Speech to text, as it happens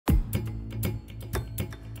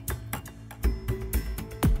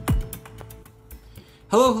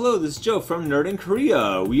Hello, this is Joe from Nerd in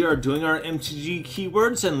Korea. We are doing our MTG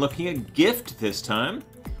keywords and looking at gift this time.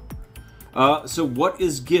 So what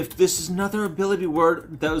is gift? This is another ability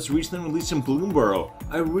word that was recently released in Bloomburrow.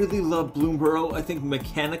 I really love Bloomburrow. I think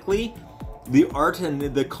mechanically, the art and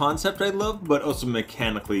the concept I love, but also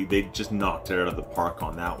mechanically, they just knocked it out of the park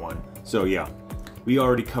on that one. So yeah, we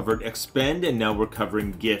already covered expend and now we're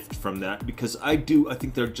covering gift from that because I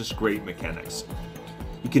think they're just great mechanics.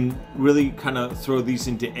 You can really kind of throw these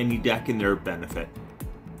into any deck in their benefit.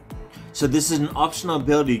 So this is an optional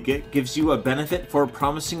ability that gives you a benefit for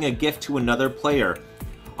promising a gift to another player.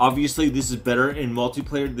 Obviously this is better in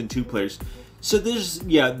multiplayer than two players. So there's,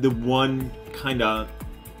 the one kind of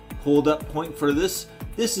hold up point for this.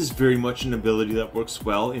 This is very much an ability that works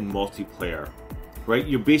well in multiplayer, right?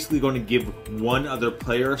 You're basically going to give one other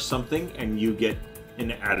player something and you get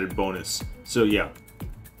an added bonus. So yeah.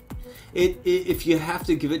 If you have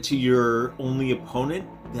to give it to your only opponent,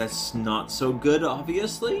 that's not so good,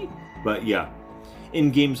 obviously. But yeah,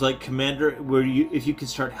 in games like Commander, where if you can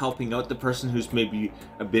start helping out the person who's maybe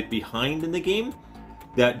a bit behind in the game,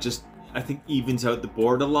 that just, I think, evens out the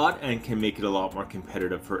board a lot and can make it a lot more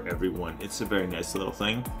competitive for everyone. It's a very nice little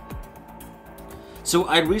thing. So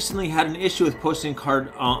I recently had an issue with posting a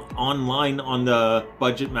card online on the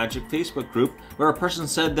Budget Magic Facebook group, where a person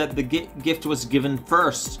said that the gift was given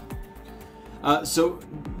first.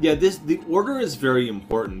 The order is very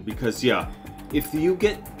important because if you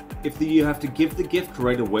have to give the gift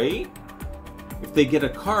right away, if they get a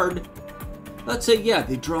card, let's say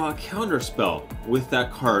they draw a counter spell with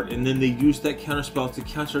that card and then they use that counter spell to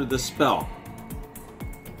counter the spell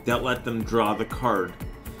that let them draw the card.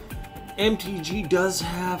 MTG does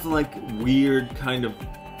have like weird kind of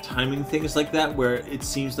timing things like that where it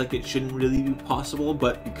seems like it shouldn't really be possible,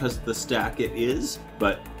 but because of the stack it is.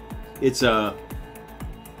 But it's that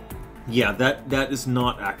is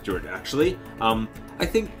not accurate actually. I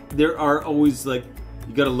think there are always you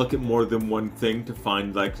gotta look at more than one thing to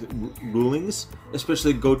find rulings,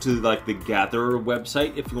 especially go to the Gatherer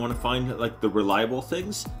website if you want to find the reliable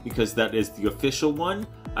things, because that is the official one.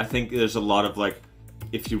 I think there's a lot of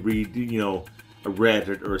if you read a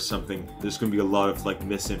Reddit or something, there's gonna be a lot of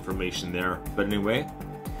misinformation there. But anyway,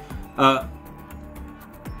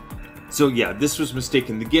 so yeah, this was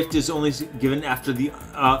mistaken. The gift is only given after the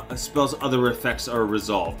spell's other effects are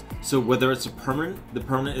resolved. So whether it's a permanent, the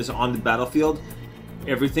permanent is on the battlefield,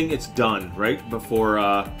 everything, it's done, right? Before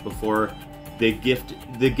the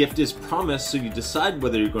gift is promised, so you decide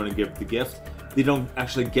whether you're going to give the gift. They don't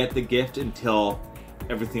actually get the gift until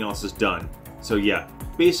everything else is done. So yeah,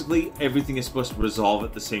 basically everything is supposed to resolve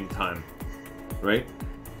at the same time, right?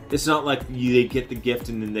 It's not like they get the gift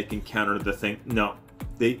and then they can counter the thing. No,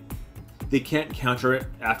 they can't counter it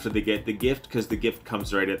after they get the gift because the gift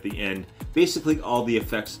comes right at the end. Basically, all the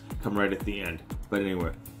effects come right at the end. But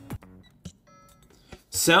anyway.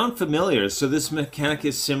 Sound familiar? So this mechanic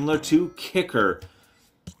is similar to Kicker.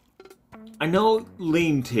 I know,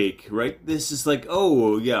 lame take, right? This is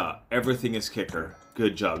oh yeah, everything is Kicker.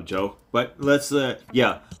 Good job, Joe. But let's,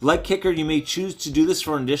 like Kicker, you may choose to do this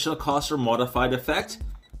for an additional cost or modified effect,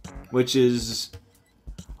 which is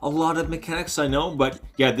a lot of mechanics, I know, but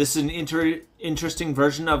yeah, this is an interesting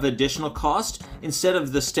version of additional cost. Instead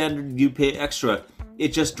of the standard you pay extra, it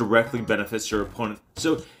just directly benefits your opponent.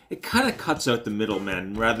 So it kind of cuts out the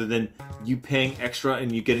middleman, rather than you paying extra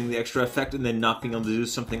and you getting the extra effect and then not being able to do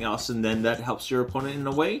something else and then that helps your opponent in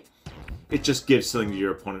a way. It just gives something to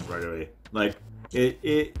your opponent right away.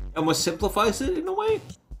 It almost simplifies it in a way.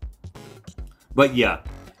 But yeah,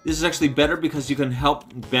 this is actually better because you can help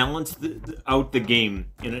balance out the game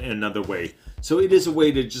in another way. So it is a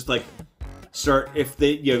way to just start, if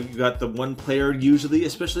you got the one player usually,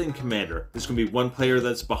 especially in Commander, there's going to be one player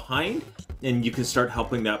that's behind and you can start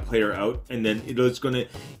helping that player out, and then it's going to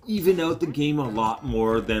even out the game a lot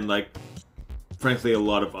more than frankly a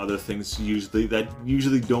lot of other things usually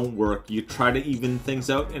don't work. You try to even things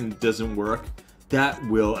out and it doesn't work. That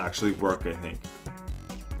will actually work, I think.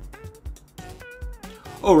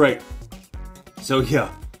 Oh, right. So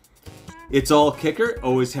yeah, it's all Kicker,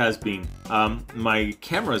 always has been. My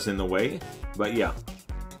camera's in the way, but yeah.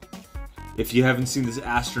 If you haven't seen this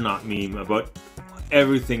astronaut meme about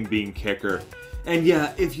everything being Kicker, and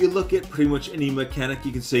yeah, if you look at pretty much any mechanic,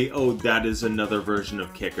 you can say, oh, that is another version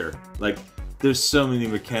of Kicker. There's so many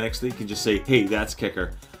mechanics that you can just say, hey, that's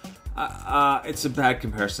Kicker. It's a bad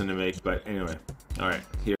comparison to make, but anyway. Alright,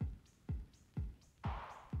 here.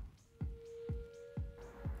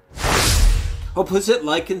 Oh, please hit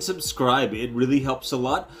like and subscribe. It really helps a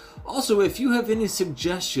lot. Also, if you have any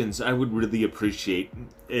suggestions, I would really appreciate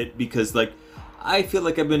it because, I feel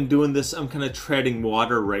like I've been doing this, I'm kind of treading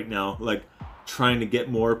water right now, like trying to get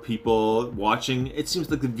more people watching. It seems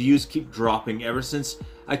like the views keep dropping ever since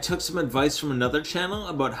I took some advice from another channel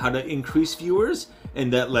about how to increase viewers,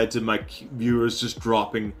 and that led to my viewers just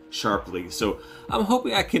dropping sharply. So I'm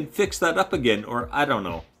hoping I can fix that up again, or I don't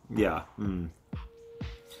know. Yeah.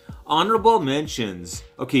 Honorable mentions.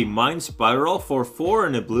 Okay, Mind Spiral for 4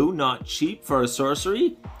 and a blue, not cheap for a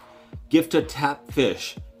sorcery. Gift a tap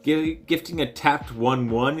fish. Gifting a tapped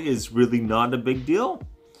 1/1 is really not a big deal.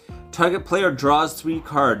 Target player draws 3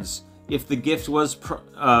 cards. If the gift was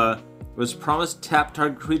promised, tap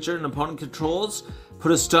target creature an opponent controls,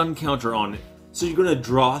 put a stun counter on it. So you're gonna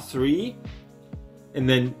draw 3, and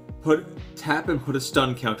then tap and put a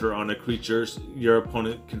stun counter on a creature your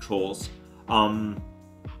opponent controls.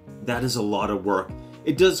 That is a lot of work.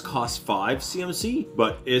 It does cost 5 CMC,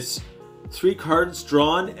 but it's 3 cards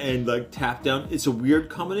drawn and like tap down. It's a weird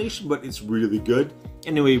combination, but it's really good.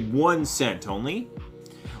 Anyway, 1 cent only.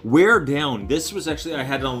 Wear Down. This was actually, I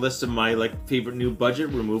had it on a list of my like favorite new budget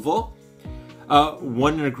removal.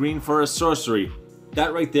 1 and a green for a sorcery.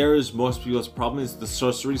 That right there is most people's problem, is the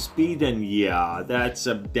sorcery speed, and yeah, that's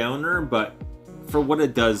a downer, but for what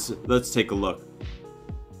it does, let's take a look.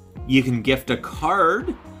 You can gift a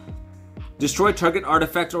card. Destroy target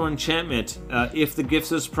artifact or enchantment. If the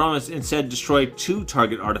gift is promised, instead destroy 2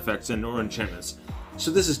 target artifacts and or enchantments. So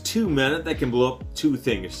this is 2 mana that can blow up 2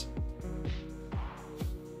 things.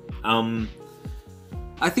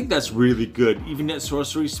 I think that's really good. Even that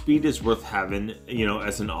sorcery speed is worth having, you know,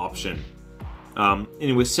 as an option.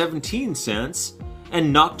 Anyway, 17 cents.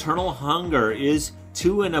 And Nocturnal Hunger is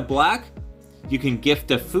 2 and a black. You can gift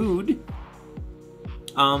a food.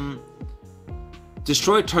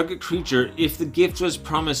 Destroy target creature. If the gift was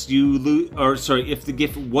promised, you lose. Or sorry, if the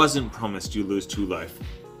gift wasn't promised, you lose 2 life.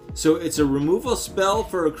 So it's a removal spell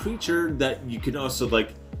for a creature that you can also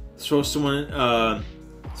like throw someone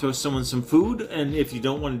some food, and if you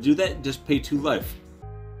don't want to do that, just pay 2 life.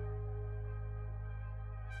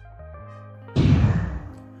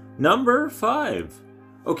 Number 5.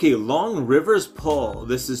 Okay, Long River's Pull.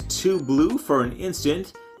 This is 2 blue for an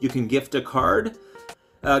instant. You can gift a card.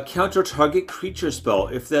 Counter target creature spell.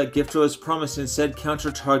 If that gift was promised, instead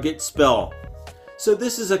counter target spell. So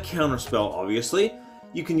this is a counter spell, obviously.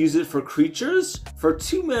 You can use it for creatures. For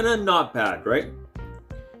 2 mana, not bad, right?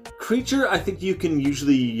 Creature, I think you can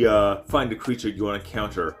usually find a creature you want to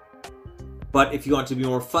counter. But if you want to be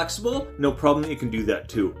more flexible, no problem, you can do that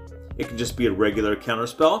too. It can just be a regular counter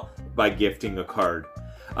spell by gifting a card.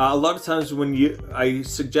 A lot of times when I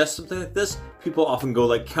suggest something like this, people often go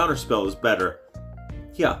like counter spell is better.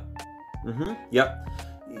 Yeah. Yep.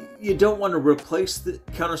 You don't want to replace the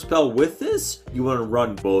counter spell with this. You want to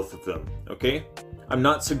run both of them. Okay. I'm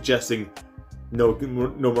not suggesting no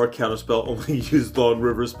more counter spell. Only use Long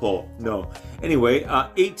River's Pull. No. Anyway,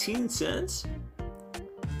 18 cents.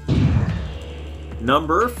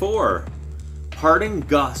 Number 4. Parting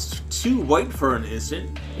Gust. 2 white for an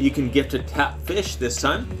instant. You can gift a tap fish this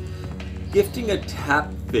time. Gifting a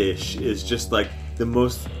tap fish is just like the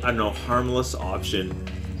most, I don't know, harmless option.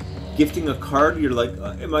 Gifting a card, you're like,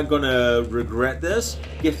 am I gonna regret this?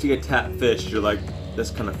 Gifting a tap fish, you're like,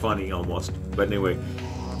 that's kind of funny almost. But anyway,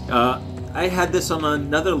 I had this on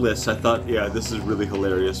another list. I thought, yeah, this is really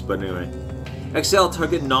hilarious. But anyway, exile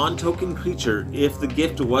target non-token creature. If the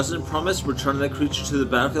gift wasn't promised, return that creature to the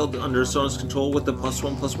battlefield under someone's control with the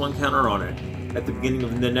 +1/+1 counter on it at the beginning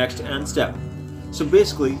of the next end step. So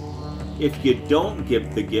basically, if you don't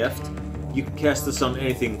give the gift, you can cast this on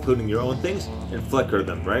anything, including your own things, and flicker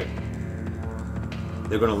them, right?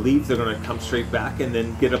 They're going to leave, they're going to come straight back, and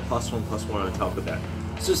then get a +1/+1 on top of that.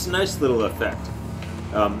 So it's a nice little effect.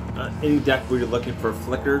 Any deck where you're looking for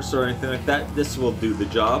flickers or anything like that, this will do the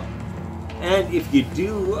job. And if you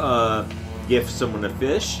do gift someone a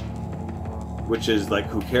fish, which is like,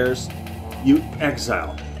 who cares? You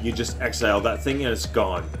exile. You just exile that thing and it's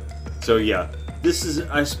gone. So yeah.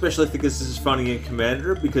 I especially think this is funny in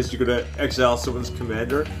Commander because you're gonna exile someone's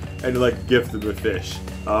commander and like gift them a fish.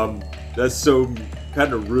 That's so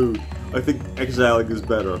kind of rude. I think exiling is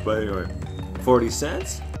better, but anyway. 40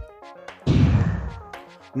 cents.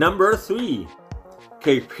 Number 3.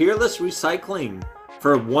 Okay, Peerless Recycling.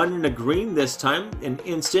 For 1 and a green this time, an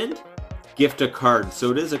instant. Gift a card. So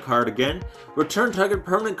it is a card again. Return target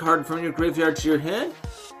permanent card from your graveyard to your hand.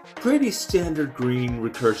 Pretty standard green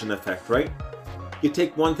recursion effect, right? You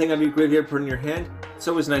take one thing out of your graveyard, put it in your hand. It's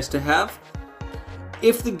always nice to have.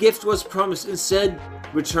 If the gift was promised, instead,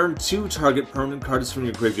 return 2 target permanent cards from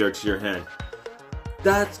your graveyard to your hand.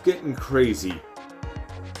 That's getting crazy.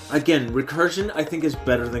 Again, recursion I think is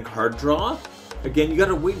better than card draw. Again, you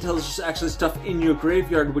gotta wait until there's actually stuff in your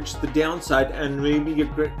graveyard, which is the downside, and maybe your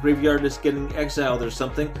graveyard is getting exiled or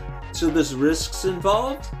something. So there's risks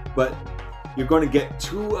involved, but you're going to get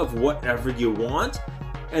 2 of whatever you want,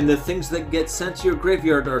 and the things that get sent to your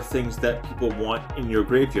graveyard are things that people want in your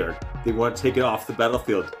graveyard. They want to take it off the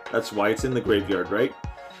battlefield. That's why it's in the graveyard, right?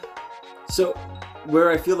 So, where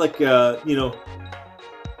I feel like, you know,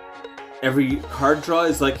 every card draw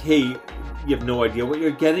is like, hey, you have no idea what you're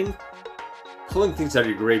getting. Pulling things out of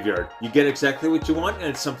your graveyard, you get exactly what you want, and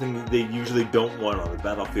it's something they usually don't want on the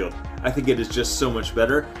battlefield. I think it is just so much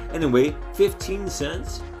better. Anyway, 15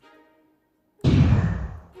 cents.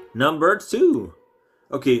 Number 2.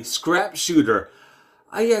 Okay, Scrap Shooter.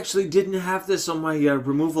 I actually didn't have this on my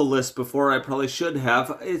removal list before. I probably should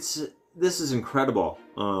have. This is incredible.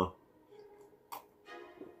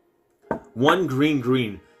 1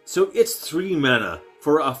 green. So it's 3 mana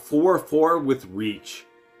for a 4/4 with reach.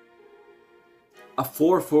 A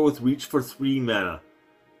 4/4 with reach for 3 mana.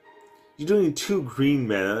 You're doing 2 green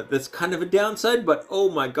mana. That's kind of a downside, but oh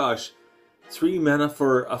my gosh. 3 mana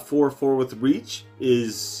for a 4/4 with reach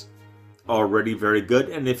is already very good.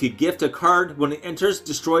 And if you gift a card, when it enters,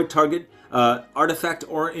 destroy target artifact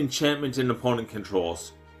or enchantment an opponent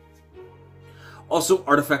controls. Also,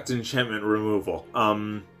 artifact and enchantment removal.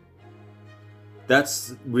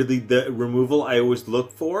 That's really the removal I always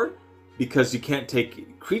look for. Because you can't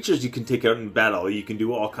take creatures you can take out in battle. You can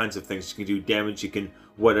do all kinds of things. You can do damage, you can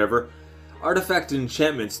whatever. Artifact and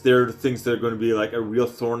enchantments, they're the things that are going to be like a real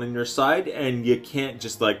thorn in your side, and you can't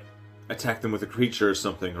just like attack them with a creature or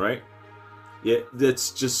something, right? Yeah,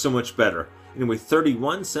 that's just so much better. Anyway,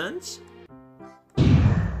 31 cents.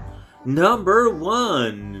 Number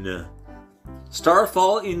 1.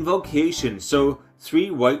 Starfall Invocation. So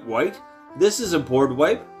 3 white. This is a board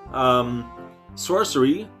wipe.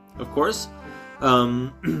 Sorcery. Of course,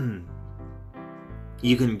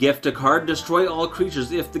 you can gift a card, destroy all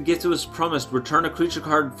creatures. If the gift was promised, return a creature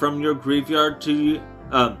card from your graveyard to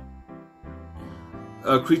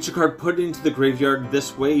a creature card put into the graveyard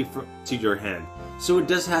this way to your hand. So it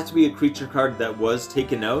does have to be a creature card that was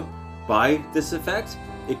taken out by this effect.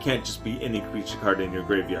 It can't just be any creature card in your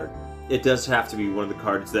graveyard. It does have to be one of the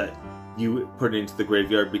cards that you put into the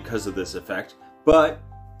graveyard because of this effect. But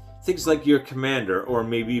things like your commander, or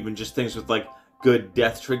maybe even just things with like good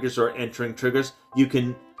death triggers or entering triggers, you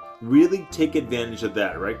can really take advantage of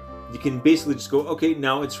that, right? You can basically just go, okay,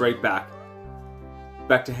 now it's right back.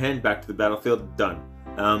 Back to hand, back to the battlefield, done.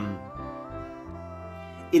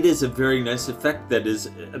 It is a very nice effect that is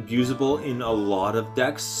abusable in a lot of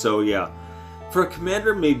decks, so yeah. For a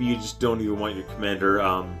commander, maybe you just don't even want your commander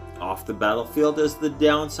off the battlefield as the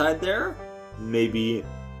downside there. Maybe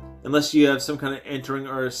unless you have some kind of entering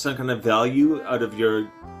or some kind of value out of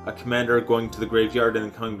a commander going to the graveyard and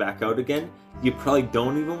then coming back out again, you probably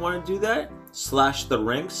don't even want to do that. Slash the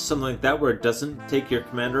ranks, something like that, where it doesn't take your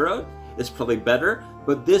commander out, is probably better.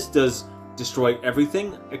 But this does destroy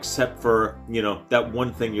everything except for, you know, that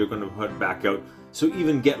one thing you're going to put back out. So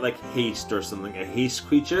even get like haste or something, a haste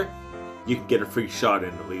creature, you can get a free shot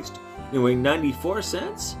in at least. Anyway, 94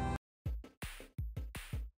 cents.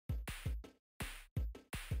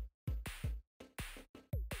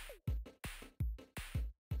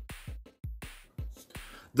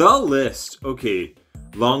 The list. Okay.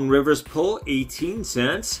 Long River's Pull, 18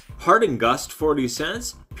 cents. Harding Gust, 40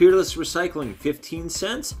 cents. Peerless Recycling, 15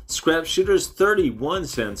 cents. Scrap Shooters, 31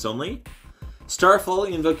 cents only. Starfall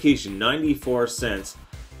Invocation, 94 cents.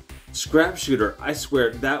 Scrap Shooter, I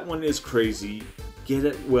swear, that one is crazy. Get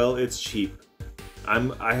it? Well, it's cheap.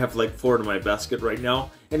 I have like 4 in my basket right now.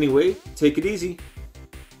 Anyway, take it easy.